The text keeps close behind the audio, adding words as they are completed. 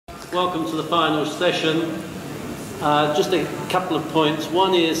Welcome to the final session. Just a couple of points.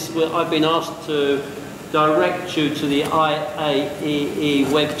 One is I've been asked to direct you to the IAEE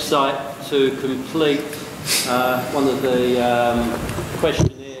website to complete one of the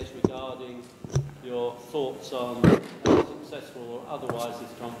questionnaires regarding your thoughts on how successful or otherwise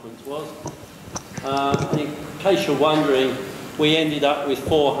this conference was. In case you're wondering, we ended up with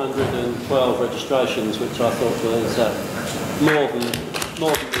 412 registrations, which I thought was more than we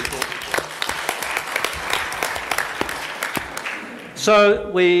thought. So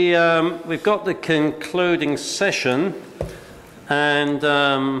we've got the concluding session, and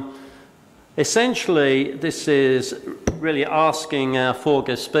essentially this is really asking our four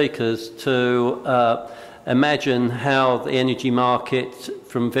guest speakers to imagine how the energy market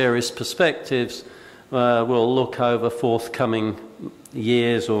from various perspectives will look over forthcoming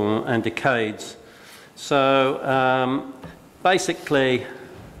years and decades. So basically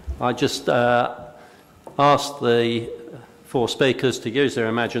I just asked the four speakers to use their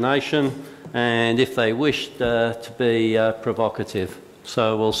imagination and, if they wished, to be provocative.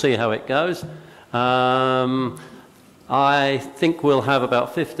 So we'll see how it goes. I think we'll have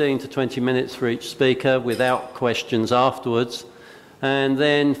about 15 to 20 minutes for each speaker without questions afterwards. And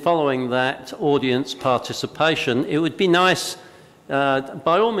then following that, audience participation. It would be nice, by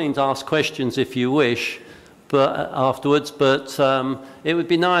all means ask questions if you wish, but afterwards, but it would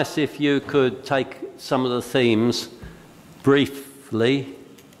be nice if you could take some of the themes briefly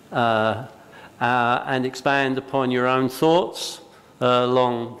and expand upon your own thoughts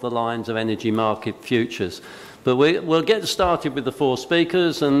along the lines of energy market futures. But we'll get started with the four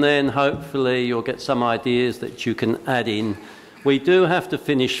speakers, and then hopefully you'll get some ideas that you can add in. We do have to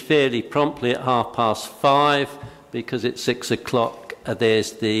finish fairly promptly at 5:30 because at 6 o'clock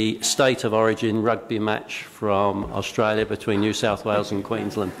there's the State of Origin rugby match from Australia between New South Wales and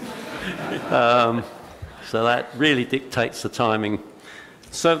Queensland. So that really dictates the timing.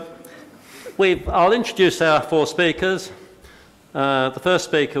 So I'll introduce our four speakers. The first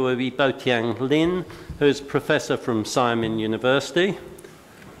speaker will be Boqiang Lin, who's Professor from Xiamen University,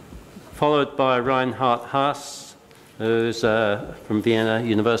 followed by Reinhard Haas, who's from Vienna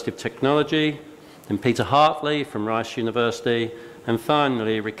University of Technology, and Peter Hartley from Rice University, and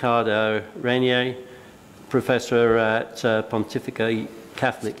finally Ricardo Raineri, Professor at Pontifical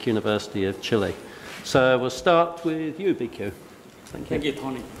Catholic University of Chile. So we'll start with you, BQ. Thank you. Thank you,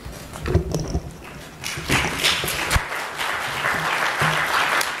 Tony.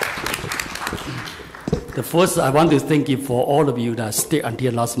 The first, I want to thank you for all of you that stayed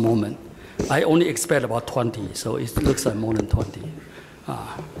until last moment. I only expect about 20, so it looks like more than 20.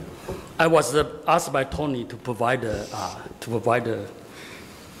 I was asked by Tony to provide the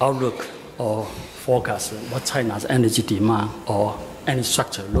outlook or forecast what China's energy demand or any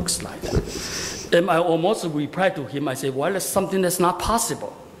structure looks like. And I almost replied to him, I said, well, it's something that's not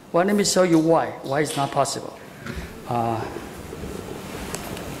possible. Well, let me show you why it's not possible.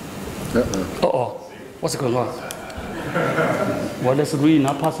 What's going on? Well, that's really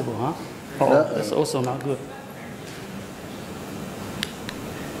not possible, huh? That's also not good.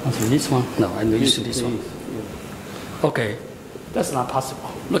 Also, this one? No, I'm using this one. Okay, that's not possible.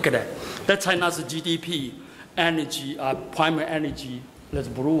 Look at that. That's China's GDP, energy, primary energy, that's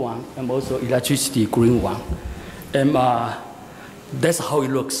blue one, and also electricity, green one. And that's how it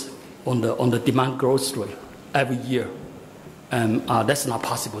looks on the demand growth rate every year. And that's not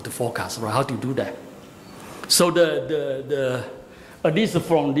possible to forecast, right? How do you do that? So at least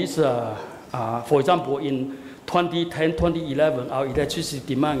from this, for example, in 2010, 2011, our electricity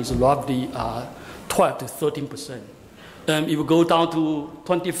demand is roughly 12 to 13%. If we go down to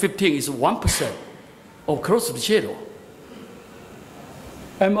 2015, it's 1%, or close to zero.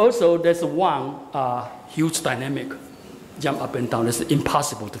 And also, there's one huge dynamic jump up and down. That's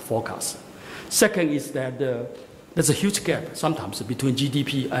impossible to forecast. Second is that there's a huge gap sometimes between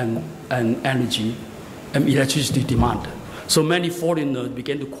GDP and energy and electricity demand. So many foreigners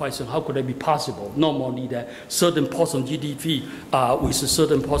began to question how could that be possible. Normally, that certain portion of GDP with a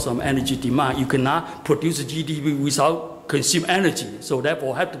certain portion of energy demand, you cannot produce GDP without consume energy. So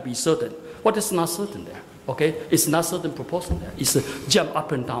therefore, have to be certain. What is not certain there? Okay, it's not certain proportion there. It's a jump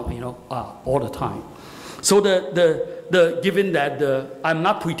up and down, all the time. So given that I'm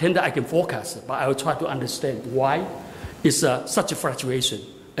not pretending I can forecast it, but I will try to understand why it's such a fluctuation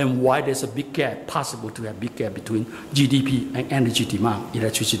and why there's a big gap, possible to have a big gap between GDP and energy demand,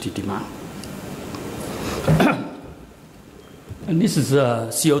 electricity demand. And this is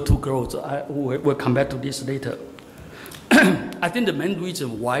CO2 growth. We'll come back to this later. I think the main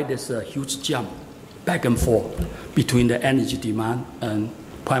reason why there's a huge jump back and forth between the energy demand and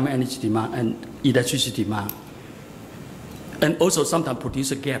primary energy demand and electricity demand. And also sometimes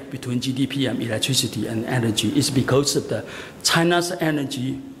produce a gap between GDP and electricity and energy is because of the China's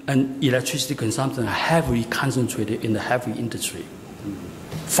energy and electricity consumption are heavily concentrated in the heavy industry.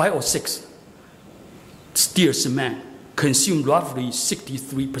 5 or 6 steel cement consume roughly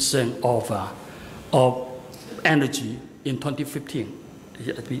 63% of energy in 2015.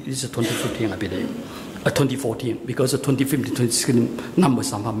 This is 2015, I believe. 2014, because the 2015, 2016 numbers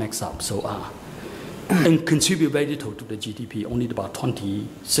somehow mix up. So, and contribute very little to the GDP, only about 26%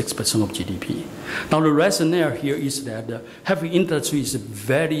 of GDP. Now, the rationale here is that the heavy industry is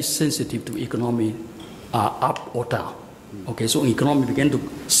very sensitive to economy up or down. Okay, so when economy begin to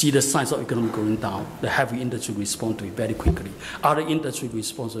see the signs of economy going down, the heavy industry respond to it very quickly. Other industry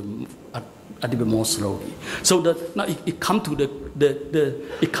responds a little bit more slowly. So now it come to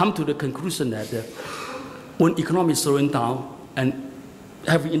the conclusion that when economy is slowing down and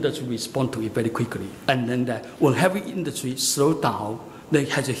heavy industry respond to it very quickly, and then that when heavy industry slow down, then it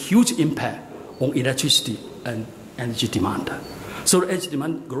has a huge impact on electricity and energy demand. So the energy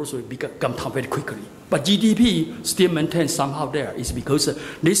demand growth will come down very quickly. But GDP still maintains somehow there. It's because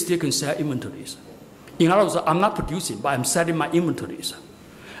they still can sell inventories. In other words, I'm not producing, but I'm selling my inventories.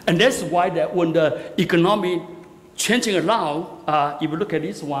 And that's why that when the economy changing around, if you look at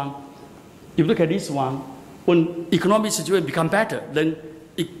this one, when economic situation become better, then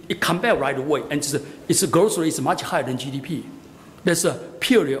it come back right away. And its growth rate is much higher than GDP. There's a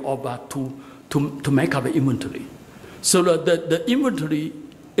period of to make up the inventory. So the inventory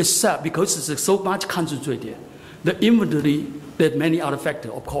itself, because it's so much concentrated, the inventory that many other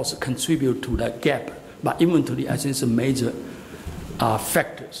factors, of course, contribute to that gap. But inventory, I think, is a major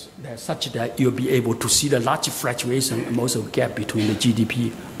factors that such that you'll be able to see the large fluctuation and also gap between the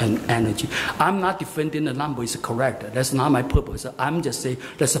GDP and energy. I'm not defending the number is correct. That's not my purpose. I'm just saying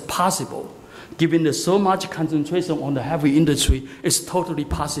that's possible. Given the so much concentration on the heavy industry, it's totally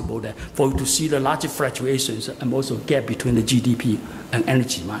possible that for you to see the large fluctuations and also gap between the GDP and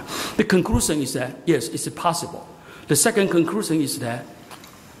energy demand. The conclusion is that, yes, it's possible. The second conclusion is that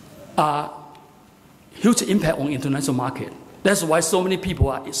huge impact on international market. That's why so many people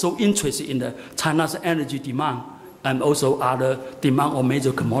are so interested in the China's energy demand and also other demand on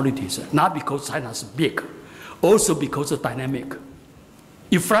major commodities. Not because China's big, also because of dynamic.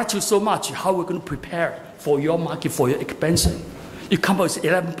 You fluctuate so much, how are we going to prepare for your market, for your expansion? You come up with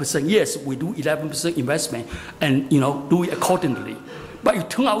 11%, yes, we do 11% investment and do it accordingly. But you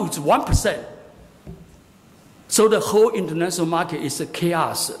turn out it's 1%. So the whole international market is a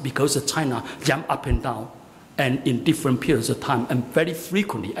chaos because China jump up and down and in different periods of time and very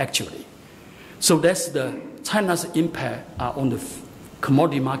frequently actually. So that's the China's impact on the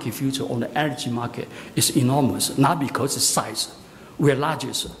commodity market future, on the energy market is enormous, not because of size. We are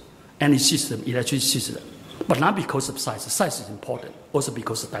largest energy system, electricity system, but not because of size. Size is important, also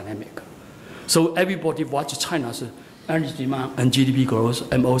because of dynamic. So everybody watches China's energy demand and GDP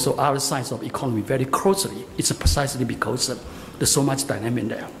growth and also other sides of economy very closely. It's precisely because there's so much dynamic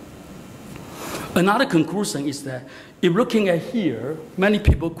there. Another conclusion is that if looking at here, many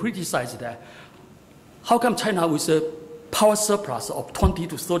people criticize that how come China with a power surplus of 20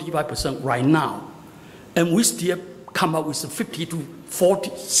 to 35% right now, and we still come up with 50 to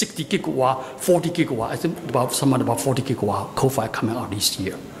 40, 60 gigawatt, 40 gigawatt, I think about 40 gigawatt coal-fired coming out this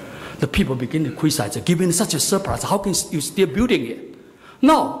year. The people begin to criticize, given such a surplus, how can you still building it?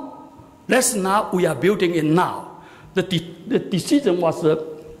 No, that's not, we are building it now. The decision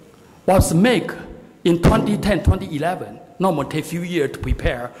was made in 2010, 2011. Normally take a few years to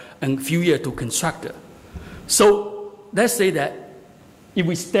prepare and a few years to construct it. So let's say that if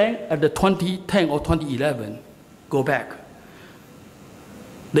we stand at the 2010 or 2011, go back,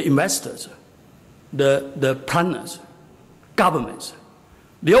 the investors, the planners, governments,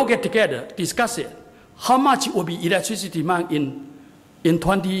 they all get together, discuss it. How much will be electricity demand in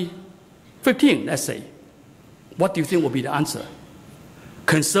 2015, let's say? What do you think will be the answer?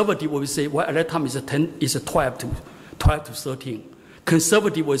 Conservative will say, well, at that time it's a 12 to 13.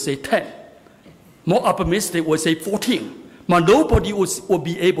 Conservative will say 10. More optimistic will say 14. But nobody will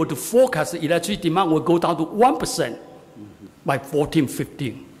be able to forecast the electricity demand will go down to 1% by 14,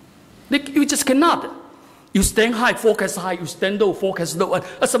 15. You just cannot. You stand high, forecast high. You stand low, forecast low.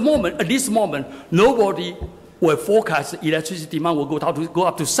 At this moment, nobody will forecast the electricity demand will go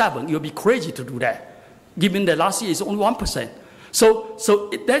up to 7. You'll be crazy to do that, given that last year is only 1%. So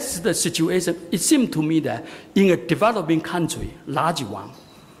that's the situation. It seems to me that in a developing country, large one,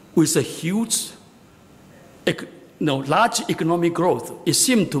 with a huge large economic growth, it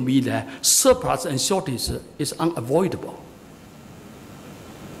seems to me that surplus and shortage is unavoidable.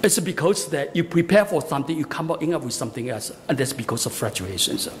 It's because that you prepare for something, you come up with something else, and that's because of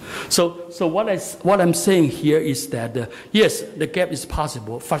fluctuations. So what I'm saying here is that, yes, the gap is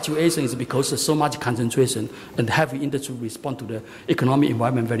possible. Fluctuation is because of so much concentration, and heavy industry respond to the economic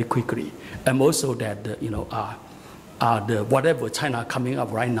environment very quickly. And also that, the whatever China coming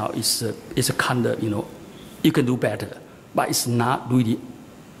up right now is a kind of, you can do better, but it's not really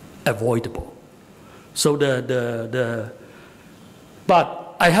avoidable. So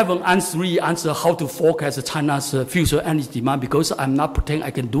but I haven't really answered how to forecast China's future energy demand because I'm not pretending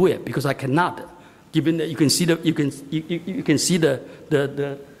I can do it because I cannot. Given that you can see the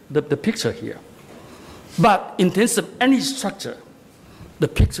picture here, but in terms of energy structure, the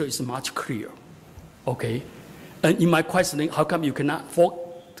picture is much clearer. Okay, and in my questioning, how come you cannot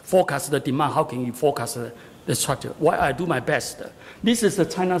forecast the demand? How can you forecast the structure? Why I do my best. This is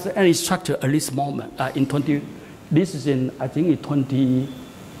China's energy structure at this moment. This is in I think in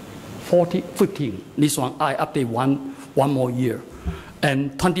 2015. This one I update one more year,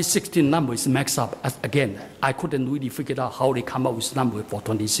 and 2016 number is maxed up again. I couldn't really figure out how they come up with number for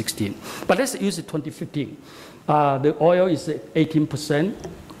 2016. But let's use it 2015. The oil is 18%,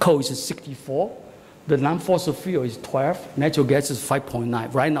 coal is 64%. The non-fossil fuel is 12, natural gas is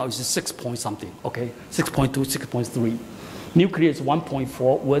 5.9. Right now it's 6 point something, okay? 6.2, 6.3. Nuclear is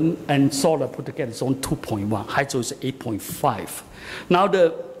 1.4, wind and solar put together is on 2.1. Hydro is 8.5. Now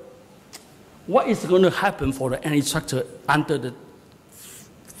what is going to happen for the energy structure under the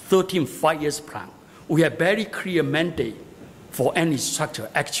 13 5-year plan? We have very clear mandate for energy structure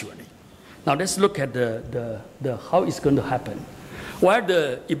actually. Now let's look at the how it's going to happen. Well,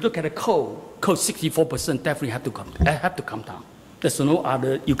 if you look at the coal 64% definitely have to come down. There's no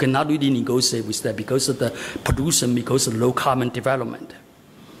other, you cannot really negotiate with that because of the pollution, because of low carbon development.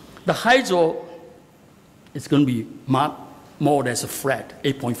 The hydro is going to be more or less flat,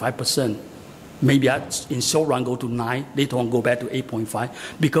 8.5%. Maybe in short run go to 9, later on go back to 8.5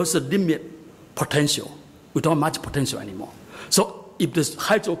 because of limit potential. We don't have much potential anymore. So if the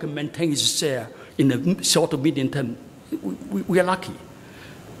hydro can maintain its share in the short to medium term, we are lucky.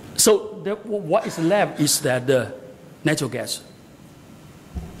 So what is left is that the natural gas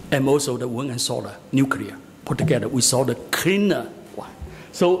and also the wind and solar, nuclear, put together, we saw the cleaner one.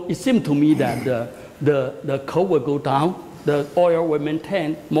 So it seemed to me that the coal will go down, the oil will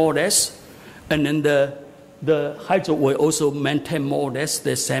maintain more or less, and then the hydro will also maintain more or less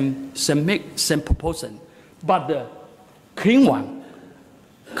the same proportion. But the clean one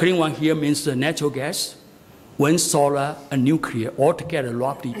here means the natural gas, wind, solar, and nuclear altogether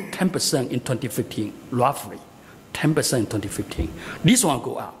roughly 10% in 2015, roughly 10% in 2015. This one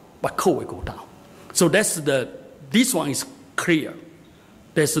go up, but coal will go down. So this one is clear.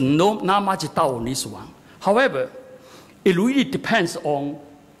 There's not much doubt on this one. However, it really depends on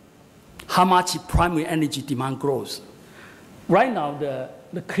how much primary energy demand grows. Right now, the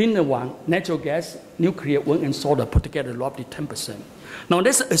cleaner one, natural gas, nuclear, wind, and solar put together roughly 10%. Now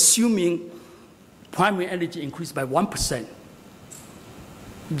let's assuming primary energy increased by 1%.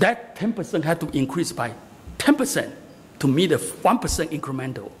 That 10% had to increase by 10% to meet the 1%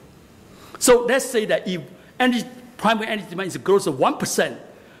 incremental. So let's say that if primary energy demand is growth of 1%,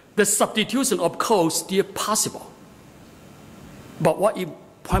 the substitution of coal is still possible. But what if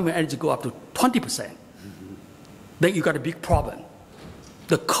primary energy go up to 20%? Then you got a big problem.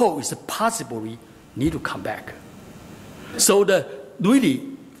 The coal is possibly need to come back. So the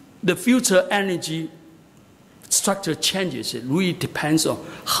future energy structure changes. It really depends on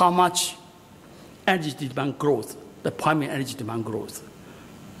how much energy demand growth, the primary energy demand growth.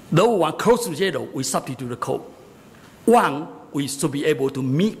 Though one close to zero, we substitute the coal. One, we should be able to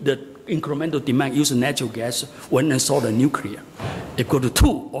meet the incremental demand using natural gas, wind and solar, nuclear. If go to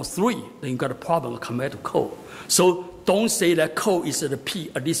 2 or 3, then you got a problem compared to coal. So don't say that coal is at the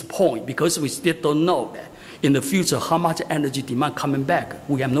peak at this point because we still don't know that in the future how much energy demand coming back.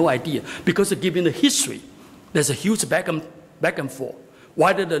 We have no idea because given the history, there's a huge back and forth.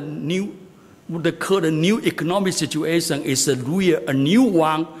 Whether the current new economic situation is a new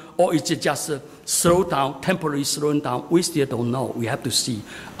one or is it just a temporary slowing down, we still don't know. We have to see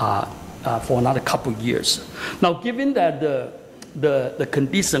for another couple of years. Now, given that the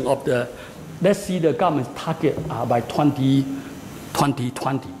condition of let's see the government's target by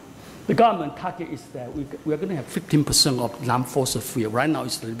 2020. The government target is that we are going to have 15% of non-fossil fuel. Right now,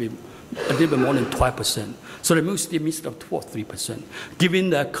 it's a little bit more than 12%. So the most still missed of 2 or 3%. Given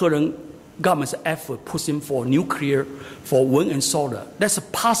the current government's effort pushing for nuclear, for wind and solar, that's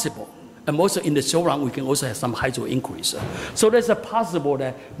possible. And also in the short run, we can also have some hydro increase. So there's a possible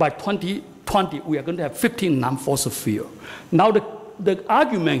that by 2020, we are going to have 15 non-fossil fuel. Now the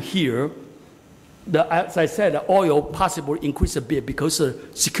argument here, as I said, the oil possibly increase a bit because of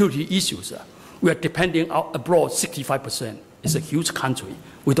security issues. We are depending abroad 65%. It's a huge country.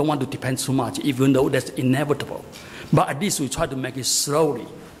 We don't want to depend too much, even though that's inevitable. But at least we try to make it slowly.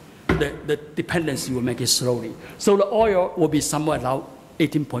 The dependency will make it slowly. So the oil will be somewhere around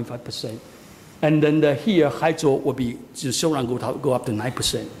 18.5%. And then here, hydro will be go up to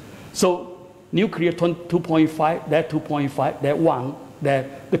 9%. So nuclear 2.5, that 2.5, that 1,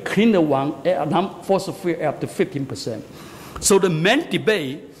 the cleaner one, fossil fuel up to 15%. So the main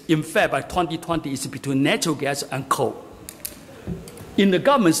debate, in fact, by 2020 is between natural gas and coal. In the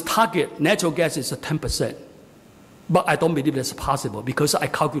government's target, natural gas is 10%. But I don't believe that's possible because I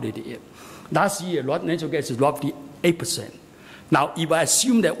calculated it. Last year, natural gas is roughly 8%. Now, if I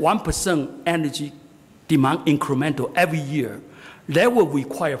assume that 1% energy demand incremental every year, that will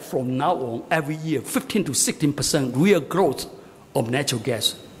require from now on every year 15 to 16% real growth of natural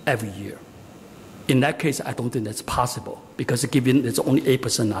gas every year. In that case, I don't think that's possible because given it's only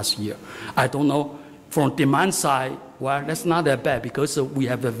 8% last year. I don't know. From demand side, well, that's not that bad because we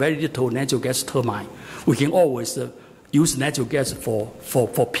have a very little natural gas turbine. We can always use natural gas for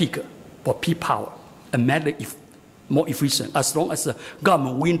peak power and make it more efficient as long as the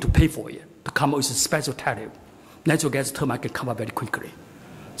government willing to pay for it to come up with a special tariff. Natural gas turbine can come up very quickly.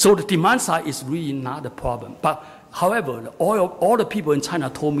 So the demand side is really not a problem. But however, all the people in China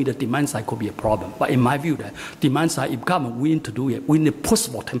told me the demand side could be a problem. But in my view, the demand side, if government willing to do it, willing to push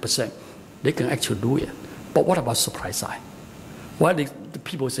for 10%, they can actually do it. But what about supply side? Well, the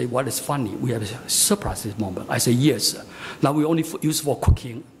people say, well, it's funny. We have a surplus at this moment. I say, yes. Now we only use for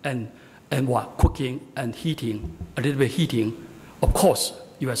cooking and what? Cooking and heating, a little bit heating. Of course,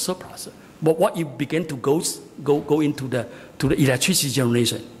 you have surplus. But what you begin to go into the electricity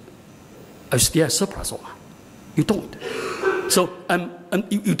generation, you still have surplus or not? You don't. So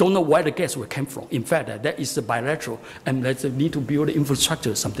you don't know where the gas will come from. In fact, that is a bilateral, and there's a need to build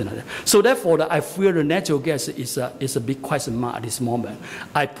infrastructure, something like that. So therefore, I feel the natural gas is a big question mark at this moment.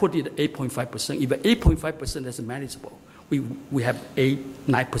 I put it at 8.5%. If 8.5% is manageable, we have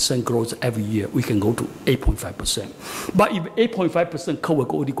 8-9% growth every year. We can go to 8.5%. But if 8.5%, coal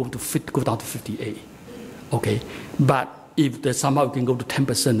will only go down to 58. Okay, but if somehow we can go to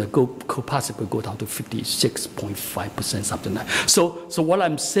 10%, could possibly go down to 56.5%, something like that. So what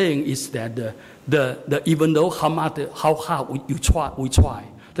I'm saying is that even though how hard we try,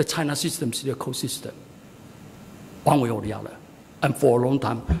 the China system is still a coal system, one way or the other, and for a long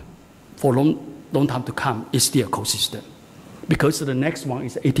time to come, it's still a coal system, because the next one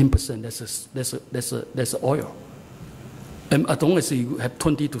is 18%. That's oil, and as long as you have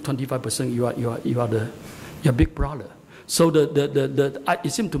 20 to 25%, you are your big brother. So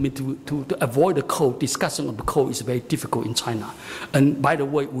it seems to me to avoid the coal, discussion of the coal is very difficult in China. And by the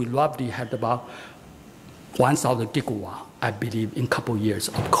way, we roughly had about 1,000 gigawatt, I believe, in a couple of years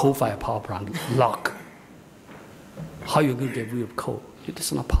of coal-fired power plant lock. How are you going to get rid of coal? It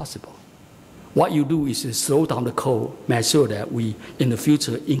is not possible. What you do is slow down the coal, make sure that we, in the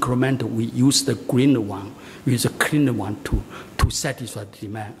future, incremental, we use the greener one, we use a cleaner one to satisfy the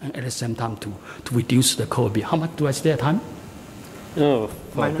demand, and at the same time to reduce the coal bill. How much do I stay at time? Oh,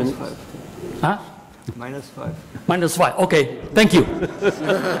 -5. Huh? -5. -5. Okay, thank you.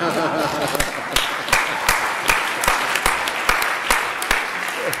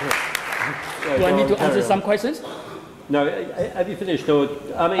 Do I need to answer some questions? No, have you finished? Or,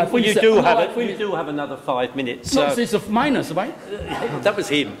 I mean, you do have another 5 minutes. No, it's a minus, right? That was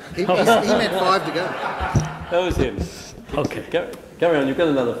him. He meant 5 to go. That was him. Okay. Carry on, you've got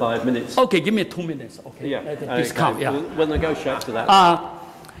another 5 minutes. Okay, give me 2 minutes. Okay. Yeah. Discount, yeah. We'll negotiate to that.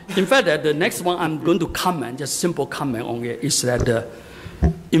 In fact, the next one I'm going to comment, just simple comment on it, is that,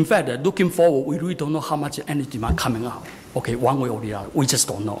 in fact, looking forward, we really don't know how much energy demand coming out. Okay, one way or the other, we just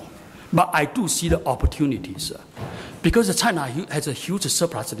don't know. But I do see the opportunities. Because China has a huge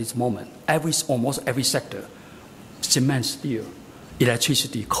surplus at this moment. Almost every sector, cement, steel,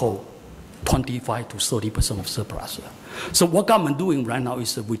 electricity, coal, 25 to 30% of surplus. So what government doing right now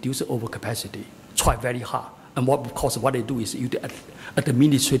is reduce overcapacity, try very hard. And what they do is use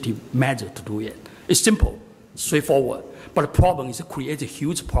administrative measure to do it. It's simple, straightforward. But the problem is it creates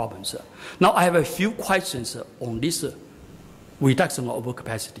huge problems. Now I have a few questions on this reduction of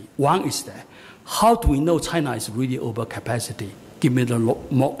overcapacity. One is that, how do we know China is really overcapacity, given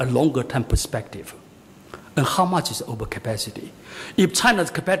a longer term perspective? And how much is overcapacity? If China's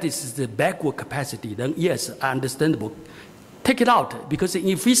capacity is the backward capacity, then yes, understandable. Take it out because it's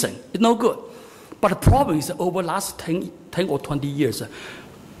inefficient. It's no good. But the problem is over the last 10 or 20 years,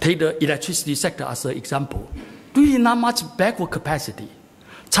 take the electricity sector as an example. really not much backward capacity.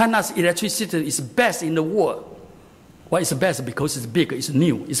 China's electricity system is best in the world. Why it's best? Because it's big, it's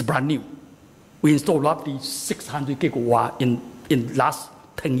new, it's brand new. We installed roughly 600 gigawatt in last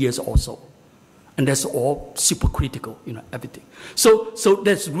 10 years or so. And that's all super critical, everything. So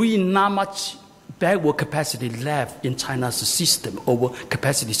there's really not much backward capacity left in China's system, over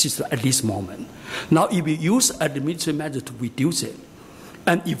capacity system at this moment. Now, if you use administrative measures to reduce it,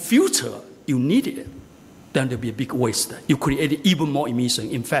 and in future you need it, then there'll be a big waste. You create even more emission.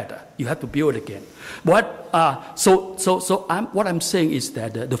 In fact, you have to build it again. What I'm saying is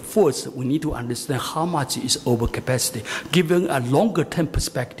that the first, we need to understand how much is overcapacity, given a longer term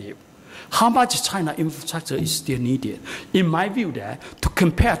perspective. How much China infrastructure is still needed? In my view, to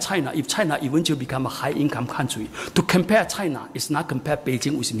compare China, if China eventually become a high-income country, to compare China is not compare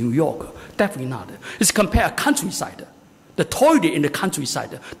Beijing with New York. Definitely not. It's compare a countryside. The toilet in the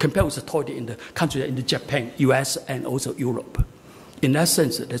countryside compared with the toilet in the country in the Japan, US, and also Europe. In that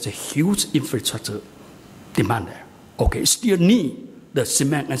sense, there's a huge infrastructure demand there. Okay, still need the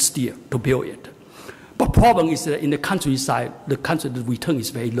cement and steel to build it. But problem is that in the countryside, the return is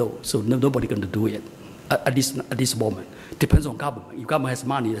very low, so nobody going to do it at this moment. Depends on government. If government has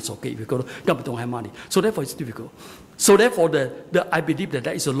money, that's okay. If government don't have money, so therefore it's difficult. So therefore, I believe that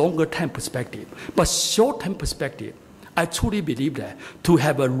is a longer term perspective. But short term perspective, I truly believe that to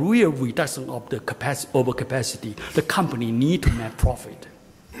have a real reduction of the overcapacity, the company need to make profit.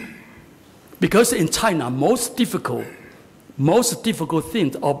 Because in China, most difficult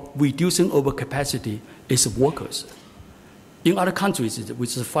thing of reducing overcapacity is workers. In other countries,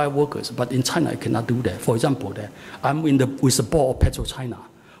 which is fire workers, but in China, you cannot do that. For example, I'm with the board of PetroChina.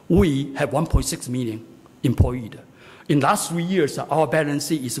 We have 1.6 million employees. In the last 3 years, our balance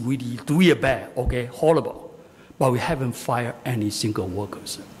sheet is really bad, okay, horrible. But we haven't fired any single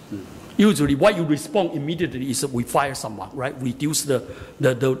workers. Usually, what you respond immediately is we fire someone, right? Reduce the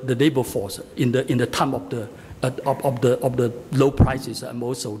labor force in the time of the low prices and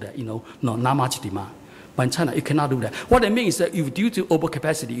also that not much demand. But in China, you cannot do that. What I mean is that if due to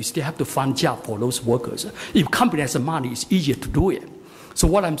overcapacity, you still have to find job for those workers. If company has the money, it's easier to do it. So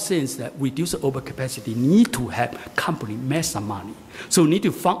what I'm saying is that reduce overcapacity need to have company make some money. So we need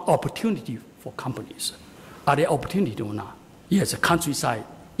to find opportunity for companies. Are there opportunities or not? Yes, the countryside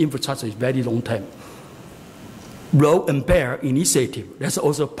infrastructure is very long term. Road and Bear initiative, that's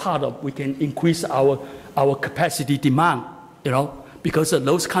also part of, we can increase our capacity demand, because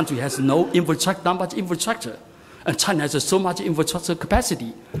those countries has no infrastructure, not much infrastructure. And China has so much infrastructure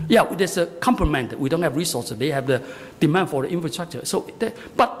capacity. Yeah, there's a complement. We don't have resources. They have the demand for the infrastructure.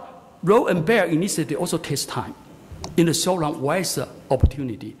 But Road and Bear initiative also takes time. In the short run, where is the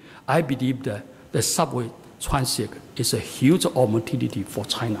opportunity? I believe that the subway transit is a huge opportunity for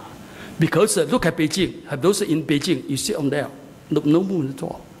China. Because look at Beijing. Have those in Beijing, you sit on there, no movement at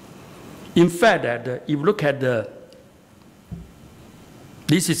all. In fact, if you look at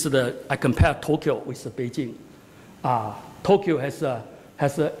I compare Tokyo with Beijing. Tokyo has a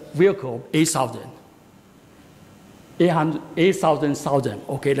vehicle of 8,000. 8,000,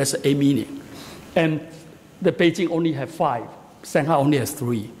 okay, that's 8 million. And the Beijing only have 5, Shanghai only has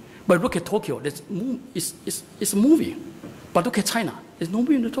 3. But look at Tokyo, it's moving. But look at China, there's no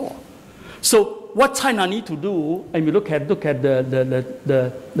movement at all. So what China need to do, and we look at the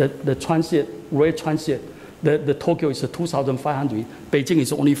transit, rail transit, the Tokyo is 2,500, Beijing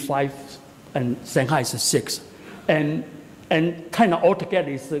is only 5, and Shanghai is 6. And China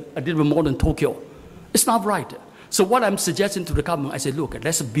altogether is a little bit more than Tokyo. It's not right. So what I'm suggesting to the government, I say, look,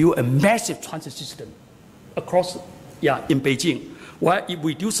 let's build a massive transit system across, in Beijing, where it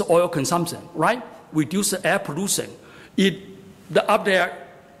reduces oil consumption, right? Reduce air pollution. Up there,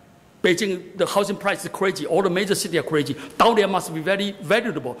 Beijing, the housing price is crazy. All the major cities are crazy. Down there must be very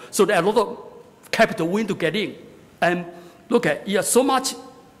valuable. So there are a lot of capital willing to get in. And look at, so much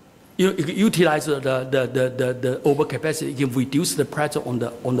you utilize the overcapacity, you can reduce the pressure on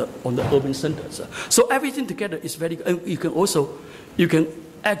the urban centers. So everything together is very good. And you can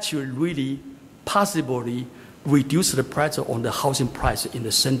actually really possibly reduce the pressure on the housing price in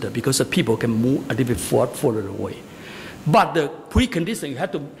the center because the people can move a little bit further away. But the precondition, you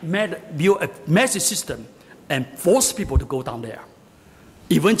have to build a massive system and force people to go down there.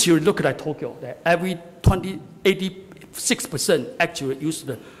 Eventually, look at Tokyo, that every 86% actually use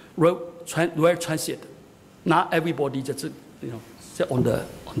the rail transit. Not everybody just sit on the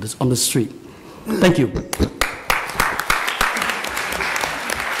street. Thank you.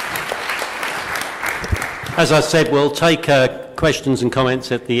 As I said, we'll take questions and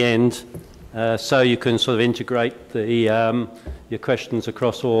comments at the end, so you can sort of integrate your questions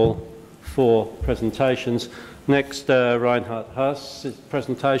across all 4 presentations. Next, Reinhard Haas'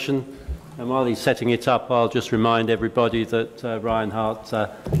 presentation. And while he's setting it up, I'll just remind everybody that Reinhard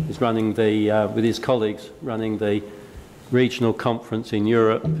is running with his colleagues, running the regional conference in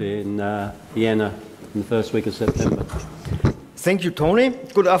Europe in Vienna in the first week of September. Thank you, Tony.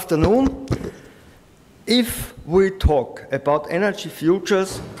 Good afternoon. If we talk about energy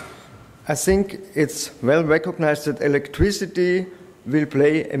futures, I think it's well recognized that electricity will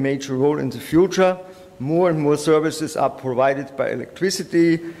play a major role in the future. More and more services are provided by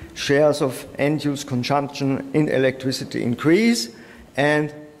electricity, shares of end-use consumption in electricity increase,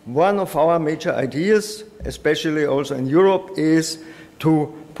 and one of our major ideas, especially also in Europe, is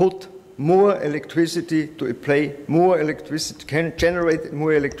to put more electricity, to play more electricity, can generate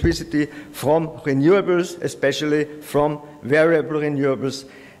more electricity from renewables, especially from variable renewables.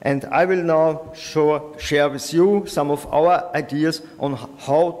 And I will now share with you some of our ideas on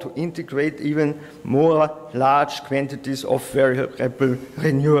how to integrate even more large quantities of variable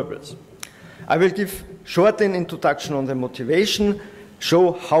renewables. I will give short an introduction on the motivation,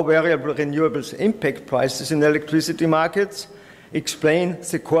 show how variable renewables impact prices in electricity markets, explain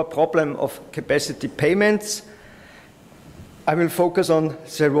the core problem of capacity payments. I will focus on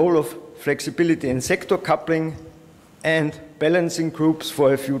the role of flexibility and sector coupling, and balancing groups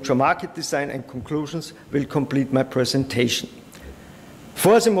for a future market design, and conclusions will complete my presentation.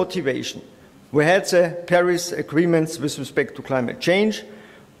 For the motivation, we had the Paris agreements with respect to climate change.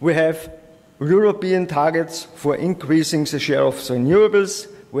 We have European targets for increasing the share of renewables.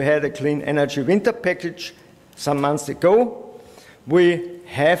 We had a clean energy winter package some months ago. We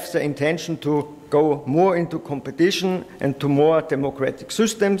have the intention to go more into competition and to more democratic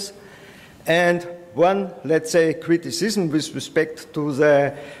systems. And one, let's say, criticism with respect to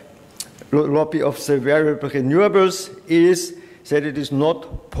the lobby of the variable renewables is that it is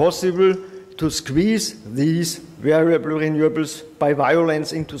not possible to squeeze these variable renewables by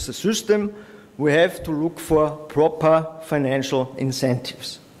violence into the system. We have to look for proper financial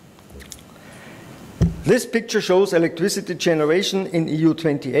incentives. This picture shows electricity generation in EU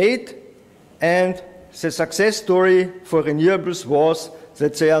 28, and the success story for renewables was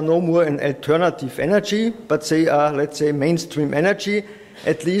that they are no more an alternative energy, but they are, let's say, mainstream energy.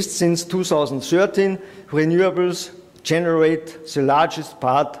 At least since 2013, renewables generate the largest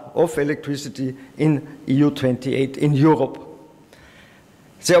part of electricity in EU 28 in Europe.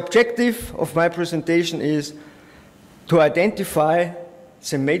 The objective of my presentation is to identify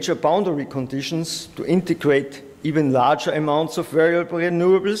the major boundary conditions to integrate even larger amounts of variable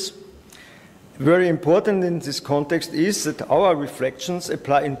renewables. Very important in this context is that our reflections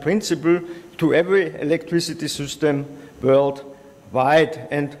apply in principle to every electricity system worldwide,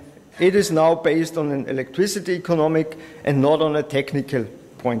 and it is now based on an electricity economic and not on a technical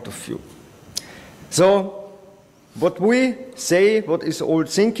point of view. So what we say, what is old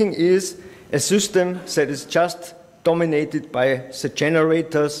thinking, is a system that is just dominated by the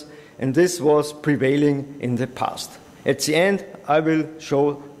generators, and this was prevailing in the past. At the end, I will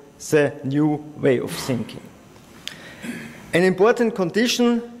show the new way of thinking. An important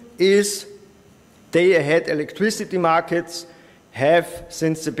condition is day-ahead electricity markets have,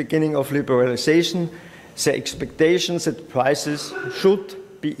 since the beginning of liberalization, the expectations that prices should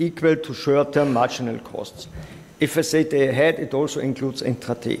be equal to short-term marginal costs. If I say day-ahead, it also includes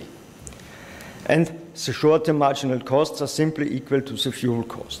intraday. And the short-term marginal costs are simply equal to the fuel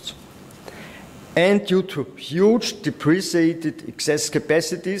costs. And due to huge depreciated excess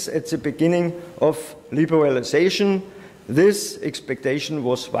capacities at the beginning of liberalization, this expectation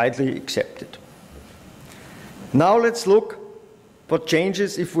was widely accepted. Now let's look what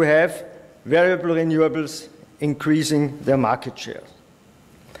changes if we have variable renewables increasing their market share.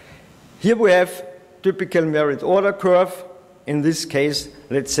 Here we have typical merit order curve. In this case,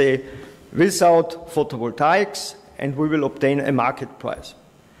 let's say without photovoltaics, and we will obtain a market price.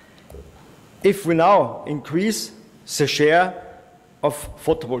 If we now increase the share of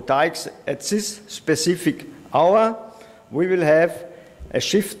photovoltaics at this specific hour, we will have a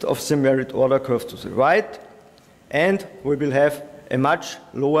shift of the merit order curve to the right, and we will have a much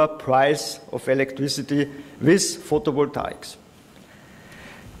lower price of electricity with photovoltaics.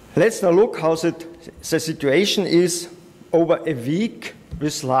 Let's now look how the situation is over a week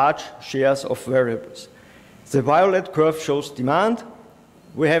with large shares of variables. The violet curve shows demand.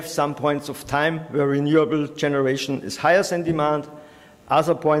 We have some points of time where renewable generation is higher than demand,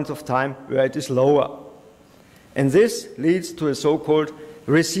 other points of time where it is lower. And this leads to a so-called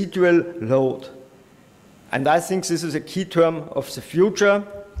residual load. And I think this is a key term of the future.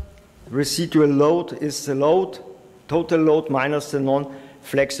 Residual load is the load, total load minus the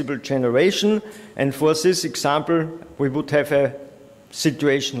flexible generation. And for this example, we would have a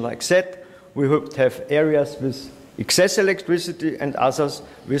situation like that. We would have areas with excess electricity and others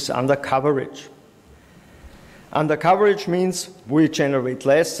with undercoverage. Undercoverage means we generate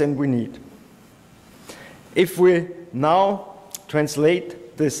less than we need. If we now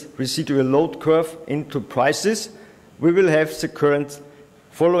translate this residual load curve into prices, we will have the current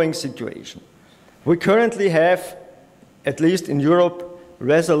following situation. We currently have, at least in Europe,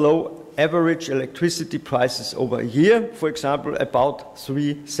 rather low average electricity prices over a year, for example, about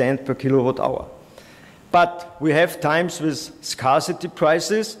 3 cents per kilowatt hour. But we have times with scarcity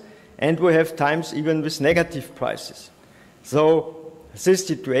prices, and we have times even with negative prices. So this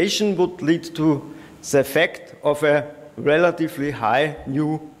situation would lead to the effect of a relatively high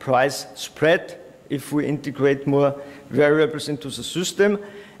new price spread if we integrate more variables into the system.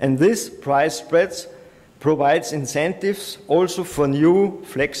 And this price spreads provides incentives also for new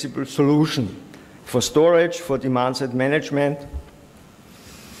flexible solutions, for storage, for demand-side management.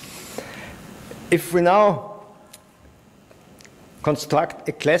 If we now construct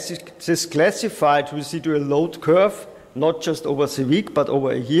this classified residual load curve, not just over the week, but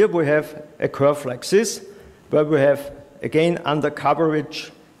over a year, we have a curve like this, where we have, again,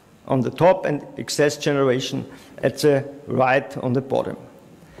 undercoverage on the top and excess generation at the right on the bottom.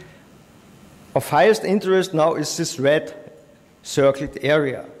 Of highest interest now is this red circled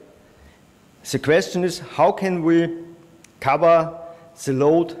area. The question is, how can we cover the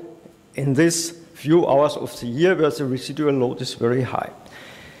load in this few hours of the year where the residual load is very high?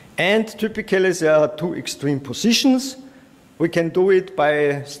 And typically there are two extreme positions. We can do it by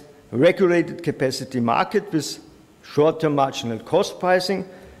a regulated capacity market with short-term marginal cost pricing,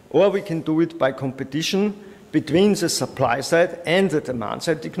 or we can do it by competition between the supply side and the demand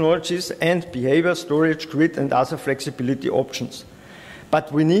side technologies and behavior, storage, grid, and other flexibility options.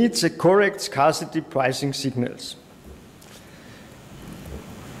 But we need the correct scarcity pricing signals.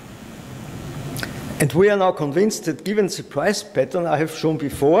 And we are now convinced that given the price pattern I have shown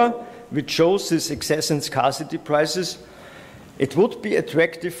before, which shows this excess and scarcity prices, it would be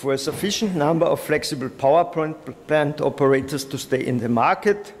attractive for a sufficient number of flexible power plant operators to stay in the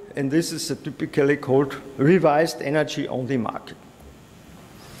market, and this is a typically called revised energy-only market.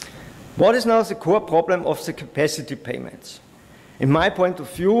 What is now the core problem of the capacity payments? In my point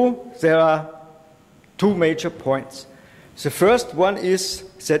of view, there are two major points. The first one is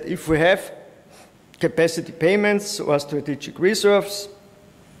that if we have capacity payments or strategic reserves,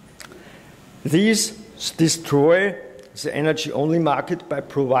 these destroy the energy-only market by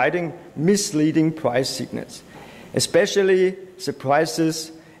providing misleading price signals. Especially the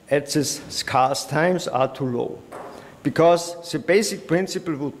prices at these scarce times are too low. Because the basic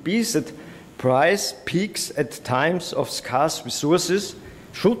principle would be that price peaks at times of scarce resources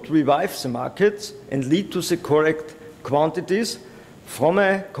should revive the markets and lead to the correct quantities from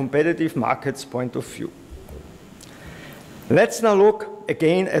a competitive market's point of view. Let's now look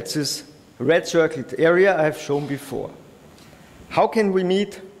again at this red circled area I have shown before. How can we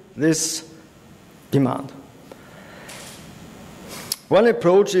meet this demand? One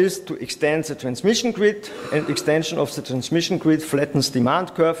approach is to extend the transmission grid, and extension of the transmission grid flattens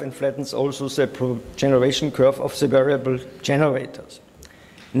demand curve and flattens also the generation curve of the variable generators.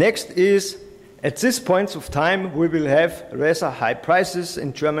 Next is, at this point of time, we will have rather high prices.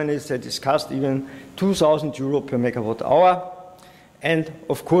 In Germany, they discussed even 2,000 euro per megawatt hour. And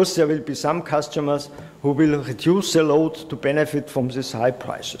of course, there will be some customers who will reduce the load to benefit from these high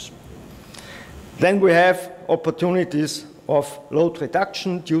prices. Then we have opportunities of load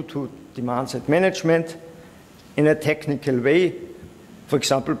reduction due to demand-side management in a technical way, for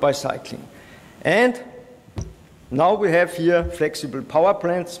example, by cycling. And now we have here flexible power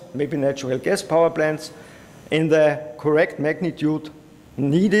plants, maybe natural gas power plants, in the correct magnitude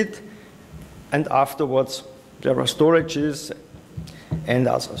needed, and afterwards there are storages and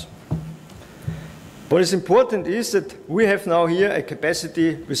others. What is important is that we have now here a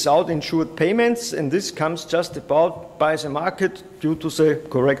capacity without insured payments, and this comes just about by the market due to the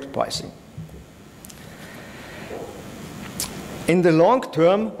correct pricing. In the long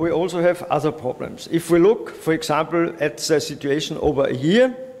term, we also have other problems. If we look, for example, at the situation over a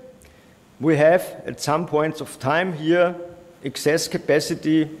year, we have at some points of time here excess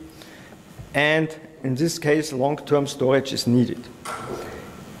capacity, and in this case, long-term storage is needed.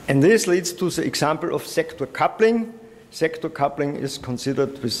 And this leads to the example of sector coupling. Sector coupling is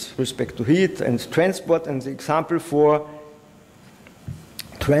considered with respect to heat and transport, and the example for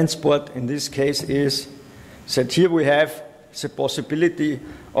transport in this case is that here we have the possibility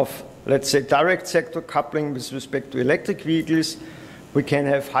of, let's say, direct sector coupling with respect to electric vehicles, we can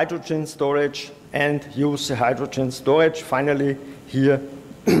have hydrogen storage and use the hydrogen storage finally here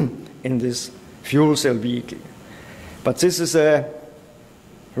in this fuel cell vehicle. But this is a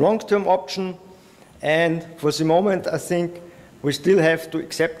long-term option, and for the moment I think we still have to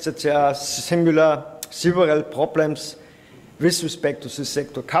accept that there are several problems with respect to the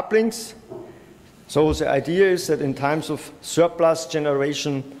sector couplings. So the idea is that in times of surplus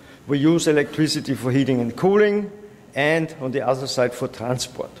generation, we use electricity for heating and cooling, and on the other side for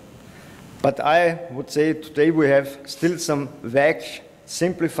transport. But I would say today we have still some vague,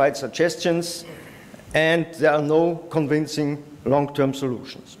 simplified suggestions, and there are no convincing long-term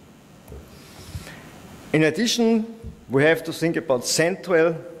solutions. In addition, we have to think about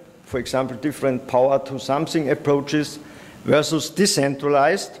central, for example, different power to something approaches versus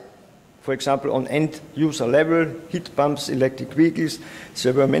decentralized, for example, on end-user level, heat pumps, electric vehicles.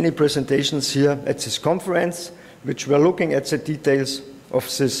 There were many presentations here at this conference which were looking at the details of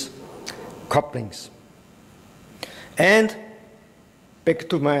these couplings. And back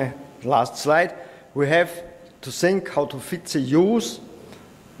to my last slide, we have to think how to fit the use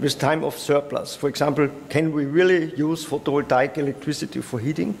with time of surplus. For example, can we really use photovoltaic electricity for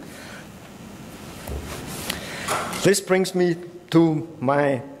heating? This brings me to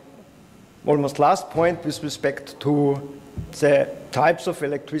my almost last point with respect to the types of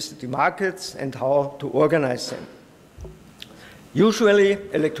electricity markets and how to organize them. Usually,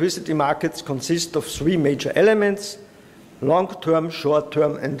 electricity markets consist of three major elements: long-term,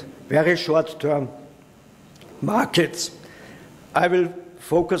 short-term, and very short-term markets. I will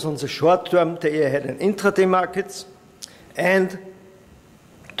focus on the short-term, day-ahead and intraday markets, and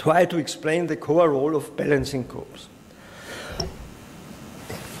try to explain the core role of balancing groups.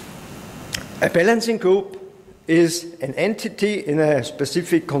 A balancing group is an entity in a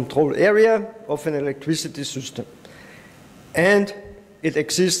specific control area of an electricity system. And it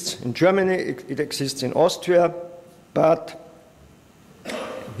exists in Germany, it exists in Austria, but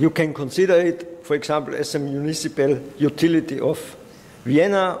you can consider it, for example, as a municipal utility of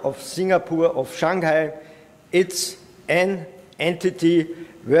Vienna, of Singapore, of Shanghai. It's an entity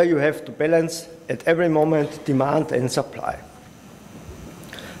where you have to balance at every moment demand and supply.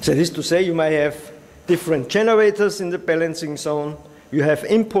 That is to say, you may have different generators in the balancing zone, you have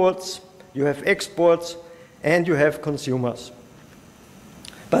imports, you have exports, and you have consumers.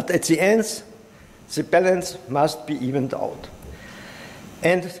 But at the end, the balance must be evened out.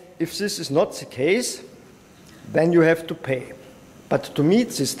 And if this is not the case, then you have to pay. But to meet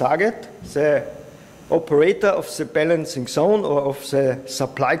this target, the operator of the balancing zone or of the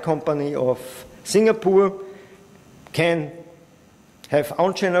supply company of Singapore can have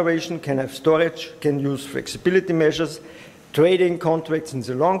own generation, can have storage, can use flexibility measures, trading contracts in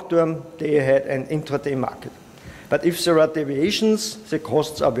the long term, day ahead and intraday market. But if there are deviations, the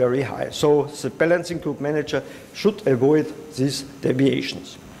costs are very high. So the balancing group manager should avoid these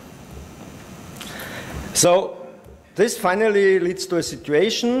deviations. So this finally leads to a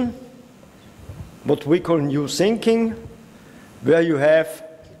situation, what we call new thinking, where you have,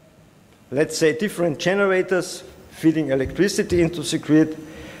 let's say, different generators feeding electricity into the grid.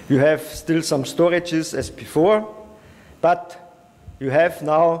 You have still some storages as before, but you have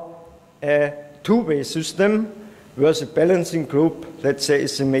now a two-way system where the balancing group, let's say,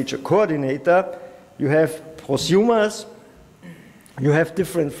 is a major coordinator. You have prosumers, you have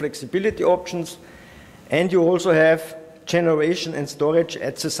different flexibility options, and you also have generation and storage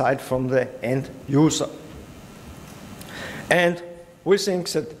at the side from the end user. And we think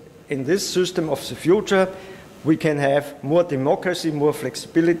that in this system of the future, we can have more democracy, more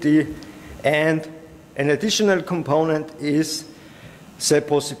flexibility, and an additional component is the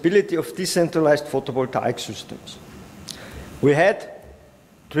possibility of decentralized photovoltaic systems. We had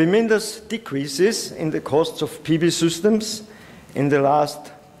tremendous decreases in the costs of PV systems in the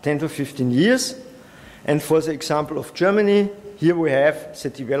last 10 to 15 years. And for the example of Germany, here we have the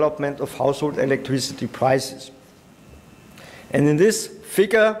development of household electricity prices. And in this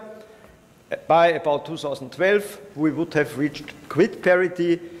figure, by about 2012, we would have reached grid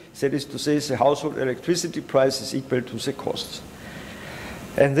parity, that is to say the household electricity price is equal to the costs.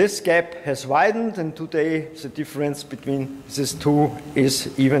 And this gap has widened, and today the difference between these two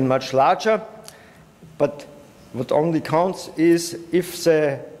is even much larger. But what only counts is if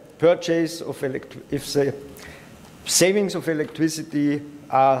the purchase of if the savings of electricity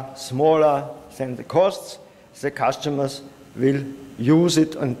are smaller than the costs, the customers will use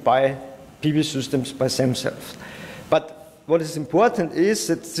it and buy PV systems by themselves. But what is important is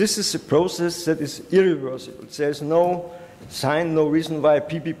that this is a process that is irreversible. There is no sign, no reason why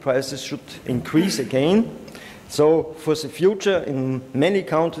PV prices should increase again. So for the future, in many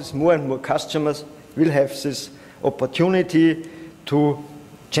countries, more and more customers will have this opportunity to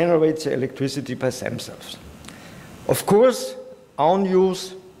generate the electricity by themselves. Of course, own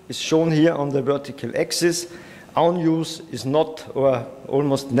use is shown here on the vertical axis. Own use is not or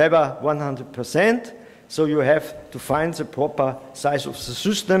almost never 100%, so you have to find the proper size of the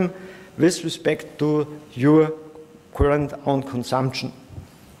system with respect to your current own consumption.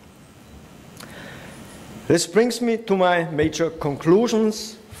 This brings me to my major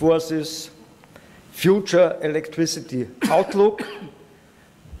conclusions for this future electricity outlook.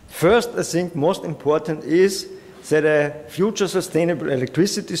 First, I think most important is that a future sustainable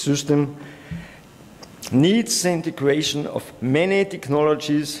electricity system needs the integration of many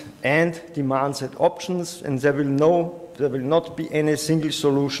technologies and demand-side options, and there will not be any single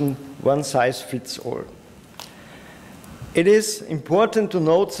solution, one size fits all. It is important to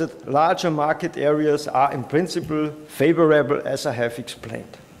note that larger market areas are in principle favorable, as I have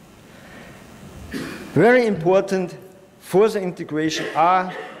explained. Very important for the integration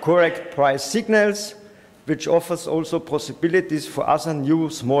are correct price signals, which offers also possibilities for other new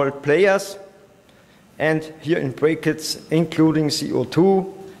small players, and here in brackets including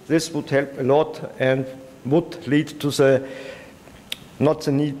CO2. This would help a lot and would lead to not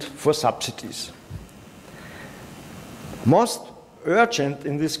the need for subsidies. Most urgent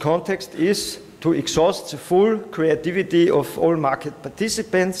in this context is to exhaust the full creativity of all market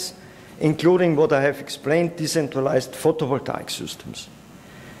participants, including what I have explained, decentralized photovoltaic systems.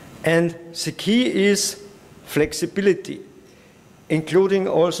 And the key is flexibility, including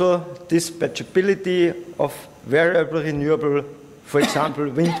also dispatchability of variable renewable, for example,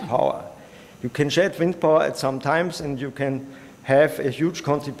 wind power. You can shed wind power at some times and you can have a huge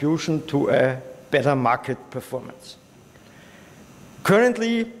contribution to a better market performance.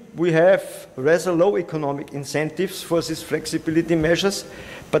 Currently, we have rather low economic incentives for these flexibility measures,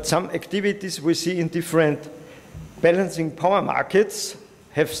 but some activities we see in different balancing power markets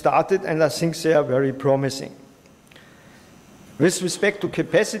have started, and I think they are very promising. With respect to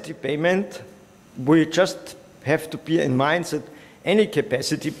capacity payment, we just have to bear in mind that any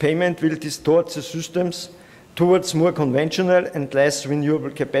capacity payment will distort the systems towards more conventional and less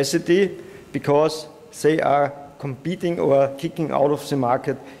renewable capacity because they are competing or kicking out of the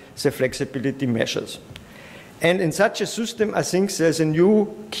market the flexibility measures. And in such a system, I think there's a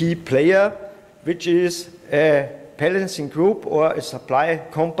new key player, which is a balancing group or a supply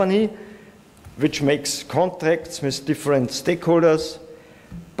company, which makes contracts with different stakeholders,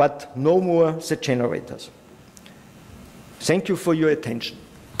 but no more the generators. Thank you for your attention.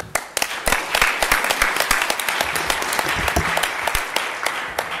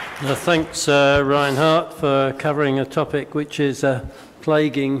 Thanks, Reinhard, for covering a topic which is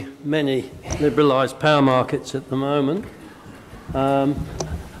plaguing many liberalised power markets at the moment. Our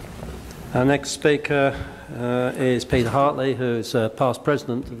next speaker is Peter Hartley, who is past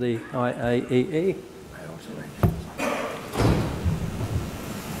president of the IAEE.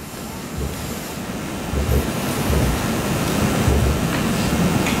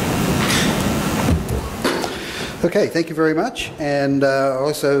 Okay, thank you very much, and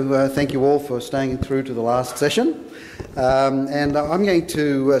also thank you all for staying through to the last session. And I'm going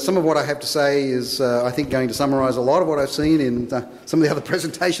to, some of what I have to say is, I think, going to summarise a lot of what I've seen in some of the other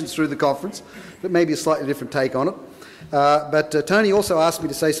presentations through the conference, but maybe a slightly different take on it. But Tony also asked me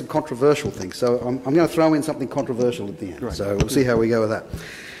to say some controversial things, so I'm going to throw in something controversial at the end. Right. So we'll see how we go with that.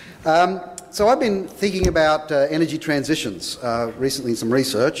 So I've been thinking about energy transitions recently in some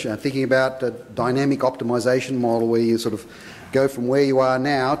research, thinking about a dynamic optimisation model where you sort of go from where you are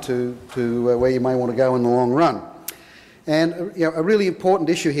now to where you may want to go in the long run. And a really important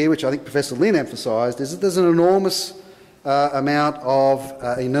issue here, which I think Professor Lin emphasised, is that there's an enormous amount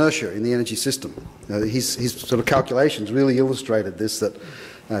of inertia in the energy system. His sort of calculations really illustrated this, that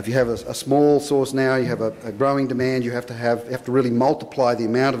if you have a small source now, you have a growing demand, you have to really multiply the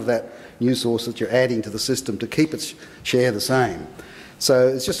amount of that new source that you're adding to the system to keep its share the same. So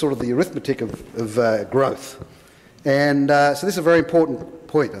it's just sort of the arithmetic of growth. And so this is a very important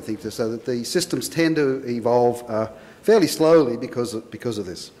point, I think, so that the systems tend to evolve fairly slowly because of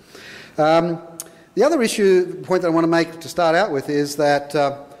this. The other point that I want to make to start out with is that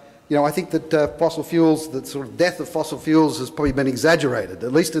I think that fossil fuels, the sort of death of fossil fuels has probably been exaggerated,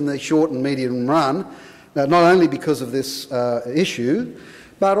 at least in the short and medium run, not only because of this issue,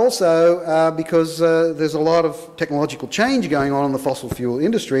 but also because there's a lot of technological change going on in the fossil fuel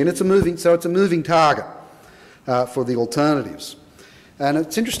industry, and it's a moving target for the alternatives. And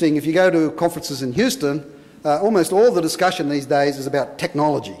it's interesting, if you go to conferences in Houston, almost all the discussion these days is about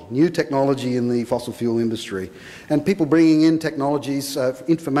technology, new technology in the fossil fuel industry, and people bringing in technologies,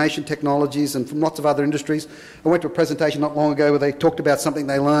 information technologies, and from lots of other industries. I went to a presentation not long ago where they talked about something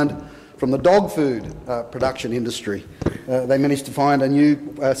they learned from the dog food production industry. They managed to find a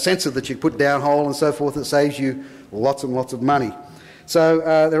new sensor that you put downhole and so forth that saves you lots and lots of money. So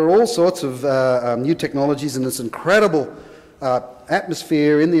there are all sorts of new technologies in this incredible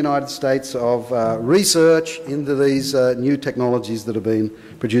atmosphere in the United States of research into these new technologies that have been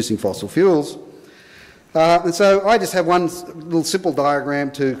producing fossil fuels. And so I just have one little simple diagram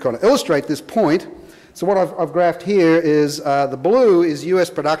to kind of illustrate this point. So what I've graphed here is the blue is US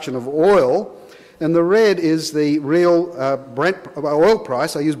production of oil, and the red is the real Brent oil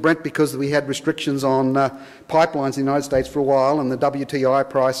price. I use Brent because we had restrictions on pipelines in the United States for a while, and the WTI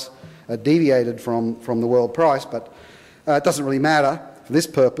price deviated from the world price, but it doesn't really matter for this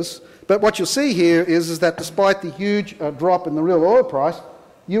purpose. But what you'll see here is that despite the huge drop in the real oil price,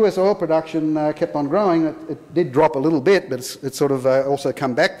 US oil production kept on growing. It did drop a little bit, but it's sort of also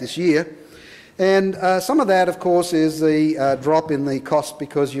come back this year. And some of that, of course, is the drop in the cost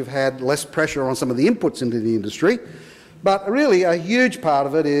because you've had less pressure on some of the inputs into the industry. But really, a huge part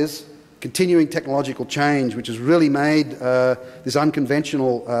of it is continuing technological change, which has really made this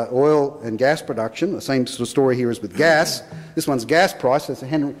unconventional oil and gas production. The same sort of story here as with gas. This one's gas price. It's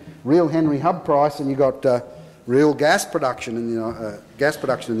a real Henry Hub price, and you've got real gas production in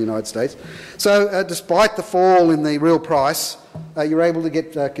the United States. So despite the fall in the real price, you're able to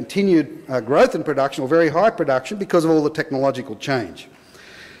get continued growth in production, or very high production, because of all the technological change.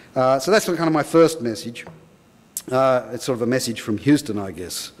 So that's kind of my first message. It's sort of a message from Houston, I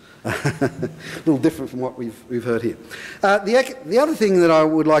guess. A little different from what we've heard here. The other thing that I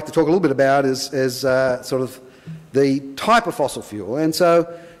would like to talk a little bit about is sort of the type of fossil fuel. And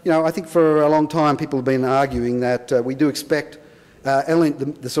so, I think for a long time people have been arguing that we do expect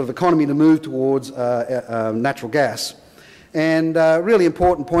the sort of economy to move towards natural gas. And a really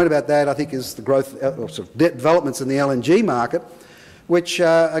important point about that, I think, is the growth or sort of developments in the LNG market, which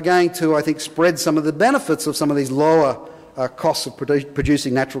are going to, I think, spread some of the benefits of some of these lower costs of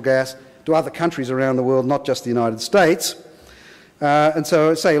producing natural gas to other countries around the world, not just the United States. And so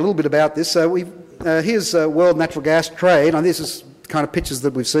I'll say a little bit about this. So here's world natural gas trade, and this is kind of pictures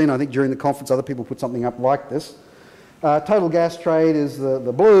that we've seen, I think, during the conference. Other people put something up like this. Total gas trade is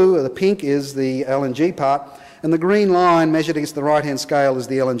the blue, the pink is the LNG part, and the green line measured against the right-hand scale is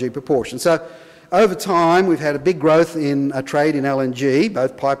the LNG proportion. So over time, we've had a big growth in trade in LNG,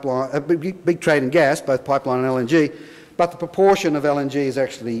 both pipeline, big trade in gas, both pipeline and LNG, but the proportion of LNG has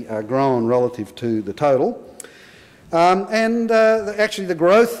actually grown relative to the total. Actually, the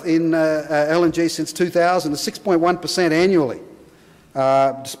growth in LNG since 2000 is 6.1% annually,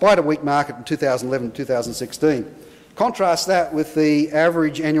 despite a weak market in 2011 and 2016. Contrast that with the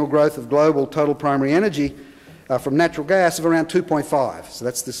average annual growth of global total primary energy from natural gas of around 2.5. So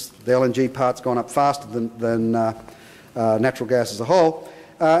that's the LNG part's gone up faster than natural gas as a whole.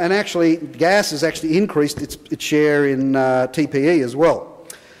 And actually, gas has actually increased its share in TPE as well.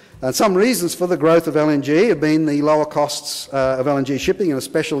 And some reasons for the growth of LNG have been the lower costs of LNG shipping, and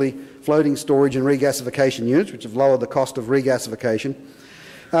especially floating storage and regasification units, which have lowered the cost of regasification.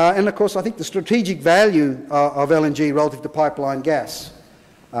 And of course, I think the strategic value of LNG relative to pipeline gas.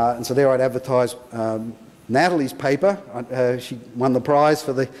 And so there I'd advertise Natalie's paper. She won the prize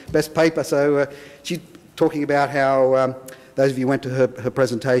for the best paper, so she's talking about how, those of you who went to her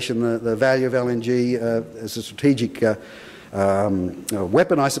presentation, the value of LNG as a strategic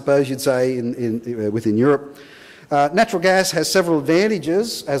weapon, I suppose you'd say, within Europe. Natural gas has several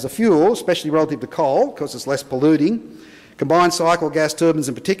advantages as a fuel, especially relative to coal, because it's less polluting. Combined cycle gas turbines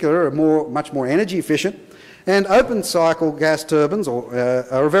in particular are much more energy efficient. And open cycle gas turbines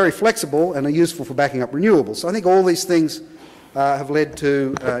are very flexible and are useful for backing up renewables. So I think all these things have led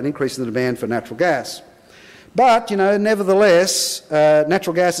to an increase in the demand for natural gas. But, nevertheless,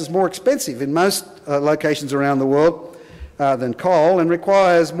 natural gas is more expensive in most locations around the world than coal, and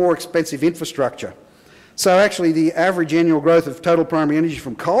requires more expensive infrastructure. So actually the average annual growth of total primary energy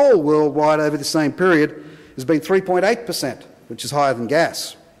from coal worldwide over the same period has been 3.8%, which is higher than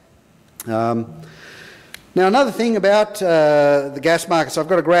gas. Now, another thing about the gas market, so I've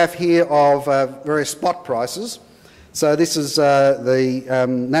got a graph here of various spot prices. So this is the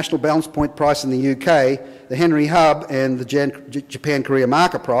national balance point price in the UK, the Henry Hub, and the Japan-Korea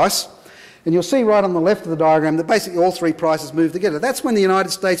market price. And you'll see right on the left of the diagram that basically all three prices move together. That's when the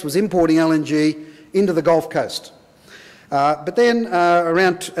United States was importing LNG into the Gulf Coast. But then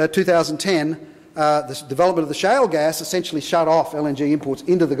around 2010, the development of the shale gas essentially shut off LNG imports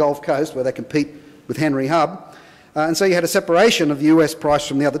into the Gulf Coast, where they compete with Henry Hub. And so you had a separation of the US price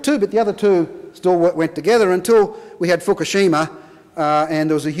from the other two, but the other two still went together until we had Fukushima, and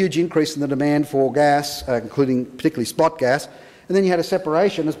there was a huge increase in the demand for gas, including particularly spot gas. And then you had a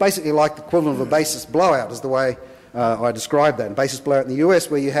separation. It's basically like the equivalent of a basis blowout, is the way I described that. And basis blowout in the US,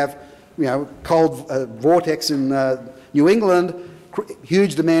 where you have, cold vortex in New England,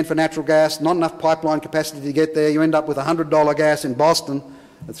 huge demand for natural gas, not enough pipeline capacity to get there. You end up with $100 gas in Boston.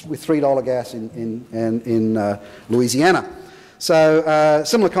 It's with $3 gas in Louisiana. So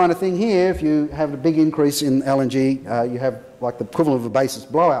similar kind of thing here. If you have a big increase in LNG, you have like the equivalent of a basis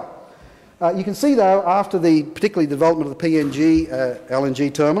blowout. You can see, though, after the particularly development of the PNG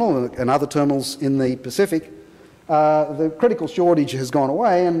LNG terminal and other terminals in the Pacific, the critical shortage has gone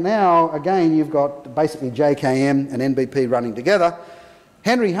away, and now, again, you've got basically JKM and NBP running together.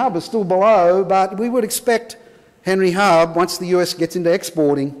 Henry Hub is still below, but we would expect Henry Hub, once the US gets into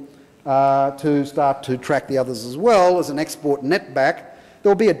exporting, to start to track the others as well as an export netback.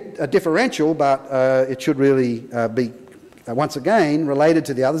 There will be a differential, but it should really be, once again, related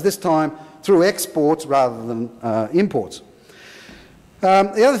to the others, this time through exports rather than imports.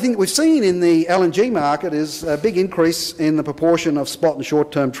 The other thing that we've seen in the LNG market is a big increase in the proportion of spot and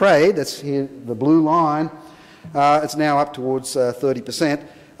short-term trade. That's here, the blue line. It's now up towards 30%.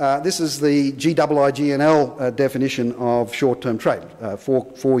 This is the GIIGNL definition of short-term trade,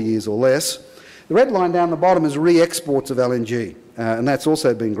 4 years or less. The red line down the bottom is re-exports of LNG, and that's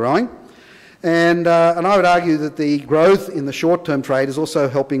also been growing. And I would argue that the growth in the short-term trade is also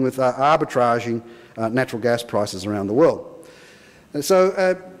helping with arbitraging natural gas prices around the world. And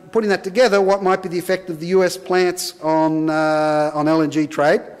so putting that together, what might be the effect of the US plants on LNG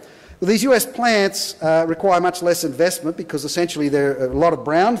trade? Well, these US plants require much less investment because essentially there are a lot of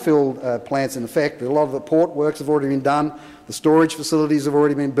brownfield plants in effect. A lot of the port works have already been done, the storage facilities have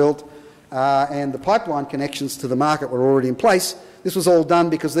already been built, and the pipeline connections to the market were already in place. This was all done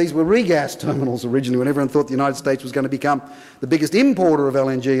because these were regas terminals originally, when everyone thought the United States was going to become the biggest importer of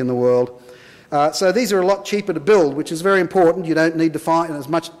LNG in the world. So these are a lot cheaper to build, which is very important. You don't need to find as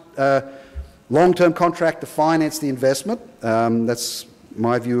much long-term contract to finance the investment. That's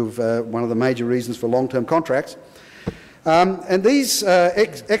my view of one of the major reasons for long-term contracts. And these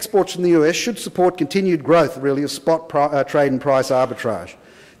exports from the US should support continued growth, really, of spot trade and price arbitrage.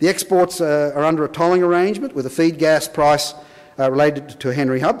 The exports are under a tolling arrangement with a feed gas price related to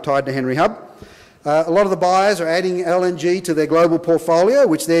Henry Hub, tied to Henry Hub. A lot of the buyers are adding LNG to their global portfolio,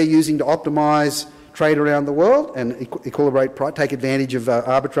 which they're using to optimise trade around the world and equilibrate price, take advantage of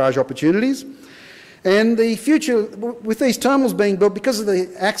arbitrage opportunities. And the future, with these terminals being built, because of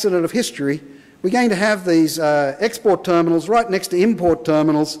the accident of history, we're going to have these export terminals right next to import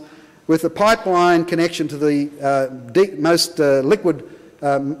terminals with a pipeline connection to the most liquid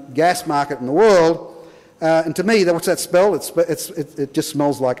gas market in the world. And to me, what's that spell? It just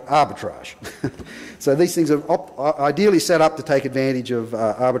smells like arbitrage. So these things are ideally set up to take advantage of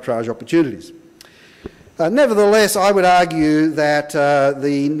arbitrage opportunities. Nevertheless, I would argue that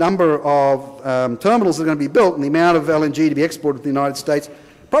the number of terminals that are going to be built and the amount of LNG to be exported to the United States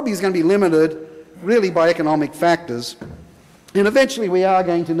probably is going to be limited really by economic factors. And eventually we are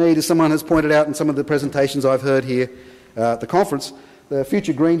going to need, as someone has pointed out in some of the presentations I've heard here at the conference, the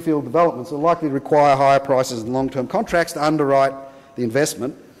future greenfield developments are likely to require higher prices and long-term contracts to underwrite the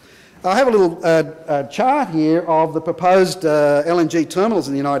investment. I have a little chart here of the proposed LNG terminals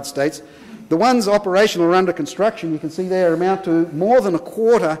in the United States. The ones operational or under construction, you can see there, amount to more than a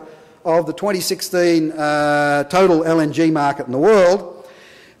quarter of the 2016 total LNG market in the world.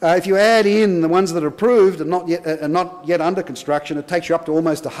 If you add in the ones that are approved and not yet under construction, it takes you up to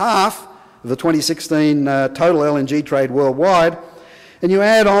almost a half of the 2016 total LNG trade worldwide. And you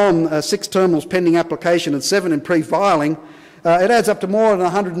add on 6 terminals pending application and 7 in pre-filing, it adds up to more than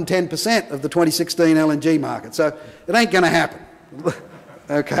 110% of the 2016 LNG market. So it ain't going to happen.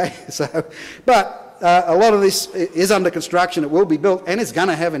 Okay, but a lot of this is under construction, it will be built, and it's going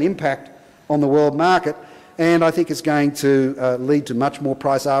to have an impact on the world market, and I think it's going to lead to much more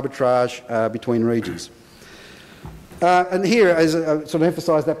price arbitrage between regions. And here, as I sort of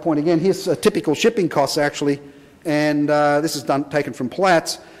emphasise that point again, here's typical shipping costs actually, and this is taken from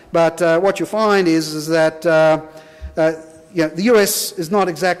Platts, but what you'll find is that the US is not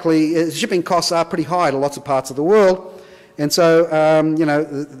exactly, shipping costs are pretty high to lots of parts of the world. And so,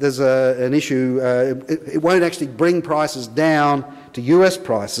 there's an issue. It won't actually bring prices down to US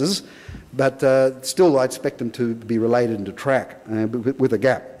prices, but still I expect them to be related and to track with a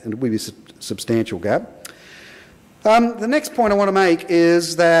gap, and it will be a substantial gap. The next point I want to make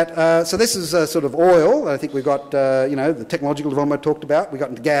is that, so this is sort of oil. I think we've got, the technological development I talked about. We've got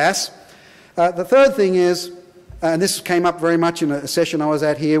into gas. The third thing is, and this came up very much in a session I was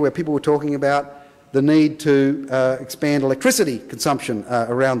at here where people were talking about the need to expand electricity consumption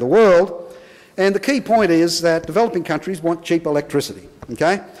around the world. And the key point is that developing countries want cheap electricity,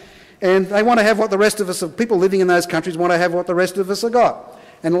 okay? And they want to have what the rest of us, people living in those countries want to have what the rest of us have got.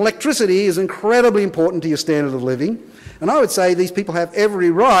 And electricity is incredibly important to your standard of living. And I would say these people have every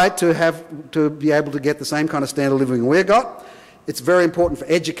right to be able to get the same kind of standard of living we've got. It's very important for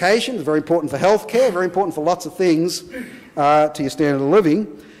education, it's very important for healthcare, very important for lots of things to your standard of living.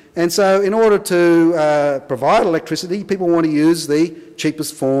 And so in order to provide electricity, people want to use the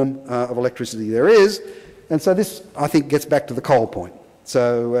cheapest form of electricity there is. And so this, I think, gets back to the coal point.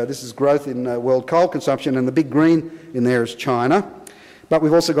 So this is growth in world coal consumption, and the big green in there is China. But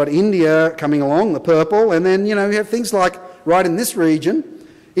we've also got India coming along, the purple, and then, you know, we have things like, right in this region,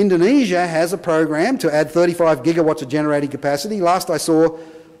 Indonesia has a program to add 35 gigawatts of generating capacity. Last I saw,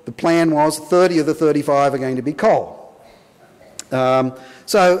 the plan was 30 of the 35 are going to be coal.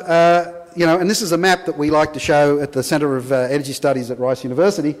 You know, and this is a map that we like to show at the Centre of Energy Studies at Rice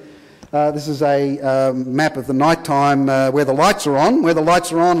University. This is a map of the night time where the lights are on. Where the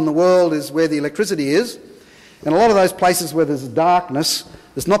lights are on in the world is where the electricity is. And a lot of those places where there's darkness,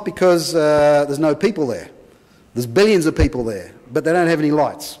 it's not because there's no people there. There's billions of people there, but they don't have any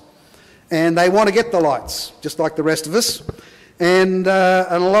lights. And they want to get the lights, just like the rest of us. And for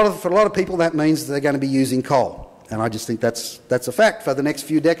a lot of people, that means they're going to be using coal. And I just think that's a fact. For the next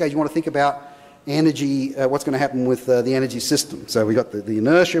few decades, you want to think about energy, what's going to happen with the energy system. So we've got the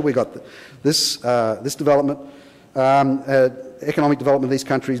inertia, we've got this development. Economic development of these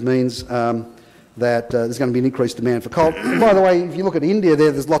countries means that there's going to be an increased demand for coal. By the way, if you look at India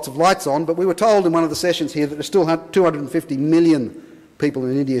there's lots of lights on, but we were told in one of the sessions here that there's still 250 million people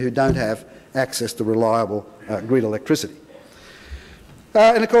in India who don't have access to reliable grid electricity.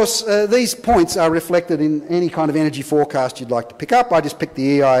 And of course, these points are reflected in any kind of energy forecast you'd like to pick up. I just picked the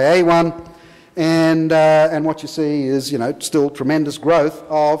EIA one, and what you see is, you know, still tremendous growth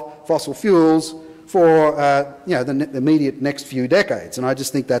of fossil fuels for you know, the immediate next few decades. And I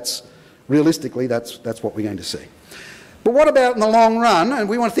just think that's realistically that's what we're going to see. But what about in the long run? And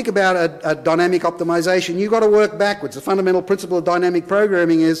we want to think about a dynamic optimization. You've got to work backwards. The fundamental principle of dynamic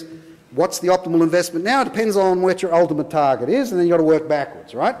programming is, what's the optimal investment now? It depends on what your ultimate target is, and then you've got to work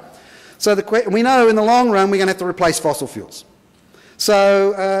backwards, right? So we know in the long run we're going to have to replace fossil fuels.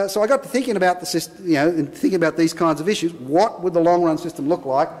 So I got to thinking about the system, you know, and thinking about these kinds of issues. What would the long run system look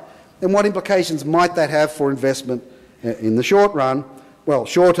like, and what implications might that have for investment in the short run? Well,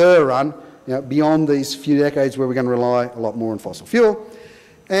 shorter run, you know, beyond these few decades where we're going to rely a lot more on fossil fuel.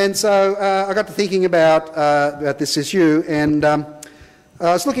 And so I got to thinking about this issue, and I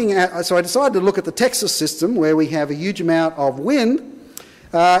was looking at, so I decided to look at the Texas system where we have a huge amount of wind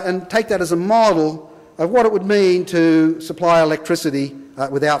and take that as a model of what it would mean to supply electricity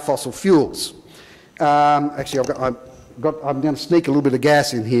without fossil fuels. Actually, I'm going to sneak a little bit of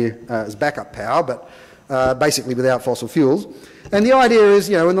gas in here as backup power, but basically without fossil fuels. And the idea is,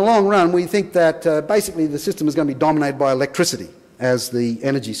 you know, in the long run, we think that basically the system is going to be dominated by electricity as the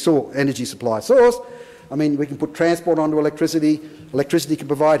energy supply source. I mean, we can put transport onto electricity. Electricity can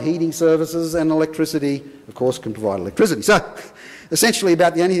provide heating services, and electricity, of course, can provide electricity. So, essentially,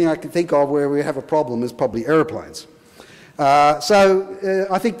 about the only thing I can think of where we have a problem is probably aeroplanes.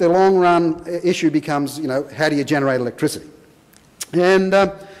 I think the long-run issue becomes, you know, how do you generate electricity? And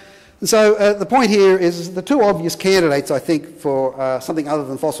so the point here is the two obvious candidates, I think, for something other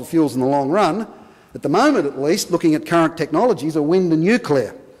than fossil fuels in the long run, at the moment at least, looking at current technologies, are wind and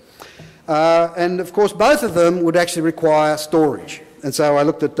nuclear. And of course, both of them would actually require storage. And so I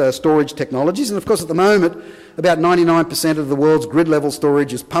looked at storage technologies, and of course, at the moment, about 99% of the world's grid-level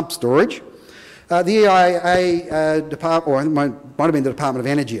storage is pump storage. The EIA department, or it might have been the Department of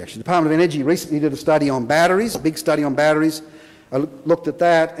Energy actually. The Department of Energy recently did a study on batteries, a big study on batteries. I looked at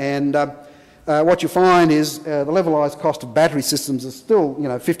that, and what you find is the levelised cost of battery systems is still, you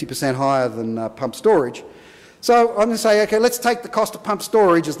know, 50% higher than pump storage. So I'm going to say, okay, let's take the cost of pump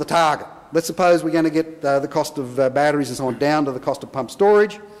storage as the target. Let's suppose we're going to get the cost of batteries and so on down to the cost of pump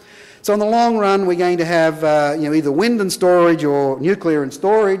storage. So in the long run, we're going to have you know, either wind and storage or nuclear and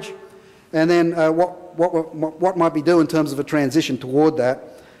storage. And then what might we do in terms of a transition toward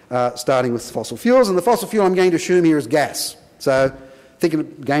that, starting with fossil fuels. And the fossil fuel I'm going to assume here is gas. So thinking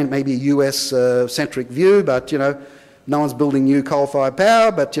again maybe a US-centric view, but you know, no one's building new coal-fired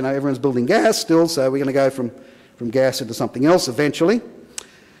power, but you know, everyone's building gas still, so we're going to go from gas into something else eventually.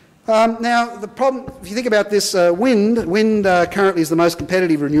 Now, the problem, if you think about this, wind currently is the most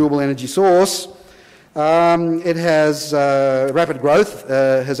competitive renewable energy source, It has rapid growth,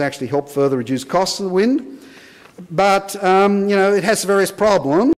 has actually helped further reduce costs of the wind. But, you know, it has various problems.